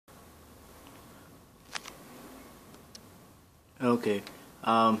Okay.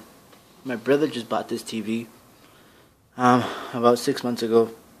 My brother just bought this TV about 6 months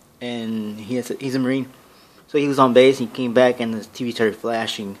ago, and he's a Marine. So he was on base, and he came back, and the TV started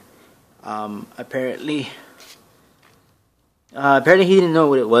flashing. Apparently he didn't know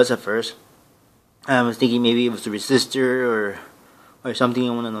what it was at first. I was thinking maybe it was a resistor or something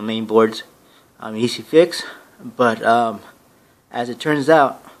on one of the main boards. Easy fix, but as it turns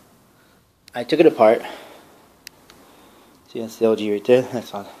out, I took it apart. See, that's the LG right there.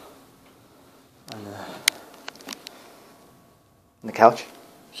 That's on the couch.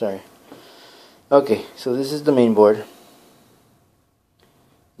 Sorry. Okay, so this is the main board.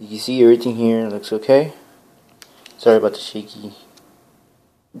 You can see everything here looks okay. Sorry about the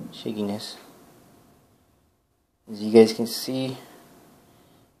shakiness. As you guys can see,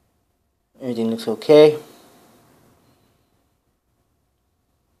 everything looks okay.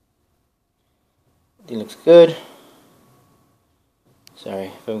 Everything looks good. Sorry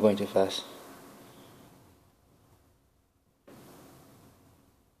if I'm going too fast.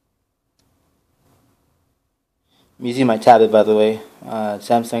 I'm using my tablet, by the way,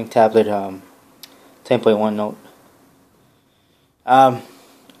 Samsung tablet 10.1 Note.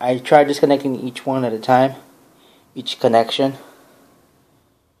 I tried disconnecting each one at a time, each connection.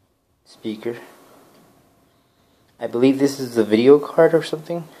 Speaker. I believe this is the video card or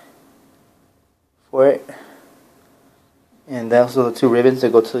something for it. And also the two ribbons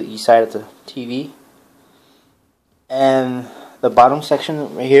that go to each side of the TV. And the bottom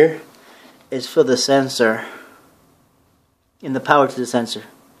section right here is for the sensor. And the power to the sensor.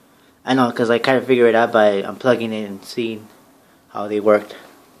 I know, because I kind of figured it out by unplugging it and seeing how they worked.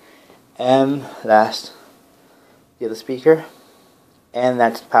 And last, the other speaker. And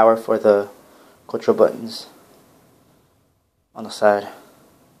that's power for the control buttons on the side.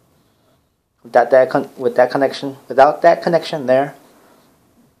 Without that connection there,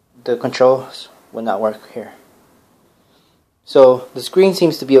 the controls will not work here. So the screen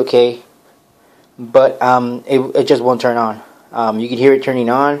seems to be okay, but it just won't turn on. You can hear it turning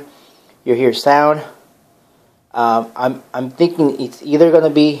on. You hear sound. I'm thinking it's either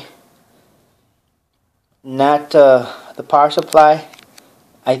gonna be not the power supply.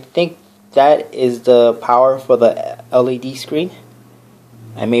 I think that is the power for the LED screen.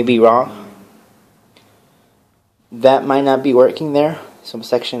 I may be wrong. That might not be working there. Some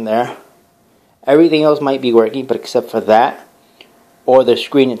section there. Everything else might be working, but except for that, or the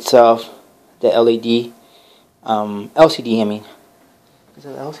screen itself, the LED, LCD. I mean, is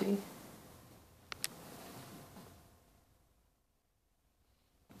it LCD?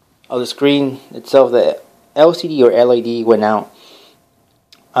 Oh, the screen itself, the LCD or LED went out.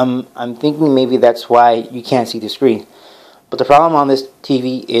 I'm thinking maybe that's why you can't see the screen. But the problem on this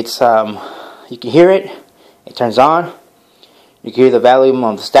TV, it's you can hear it. It turns on. You can hear the volume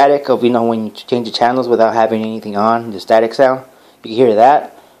of the static of, when you change the channels without having anything on, the static sound. You can hear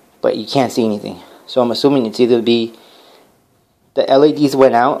that, but you can't see anything. So I'm assuming it's either be the LEDs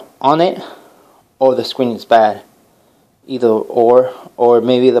went out on it, or the screen is bad. Either or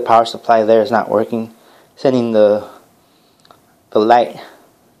maybe the power supply there is not working, sending the light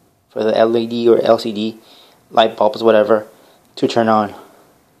for the LED or LCD light bulbs, whatever, to turn on.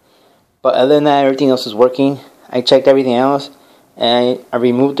 But other than that, everything else is working. I checked everything else, and I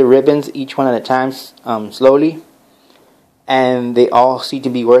removed the ribbons each one at a time, slowly, and they all seem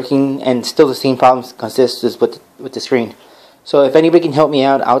to be working. And still, the same problem consists with the screen. So if anybody can help me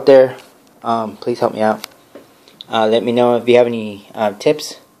out there, please help me out. Let me know if you have any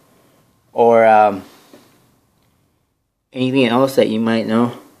tips or anything else that you might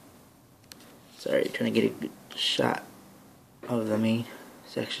know. Sorry, trying to get a good shot of the main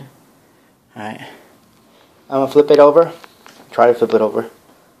section. Alright, I'm going to flip it over. Try to flip it over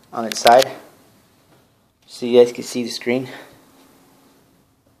on its side so you guys can see the screen.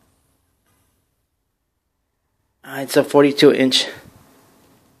 It's a 42-inch.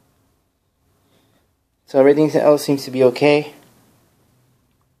 So everything else seems to be okay.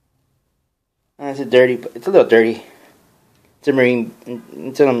 It's a little dirty. It's a Marine.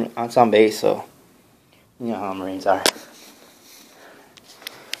 It's on base, so you know how Marines are.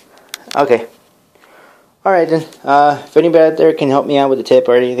 Okay. Alright then. If anybody out there can help me out with a tip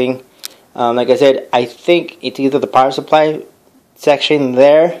or anything, like I said, I think it's either the power supply section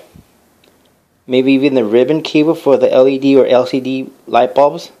there, maybe even the ribbon cable for the LED or LCD light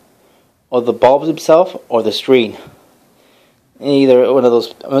bulbs, or the bulbs themselves, or the screen. Either one of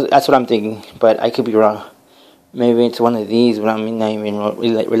those. That's what I'm thinking, but I could be wrong. Maybe it's one of these, but I'm not even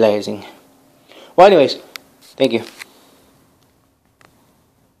realizing. Well, anyways, thank you.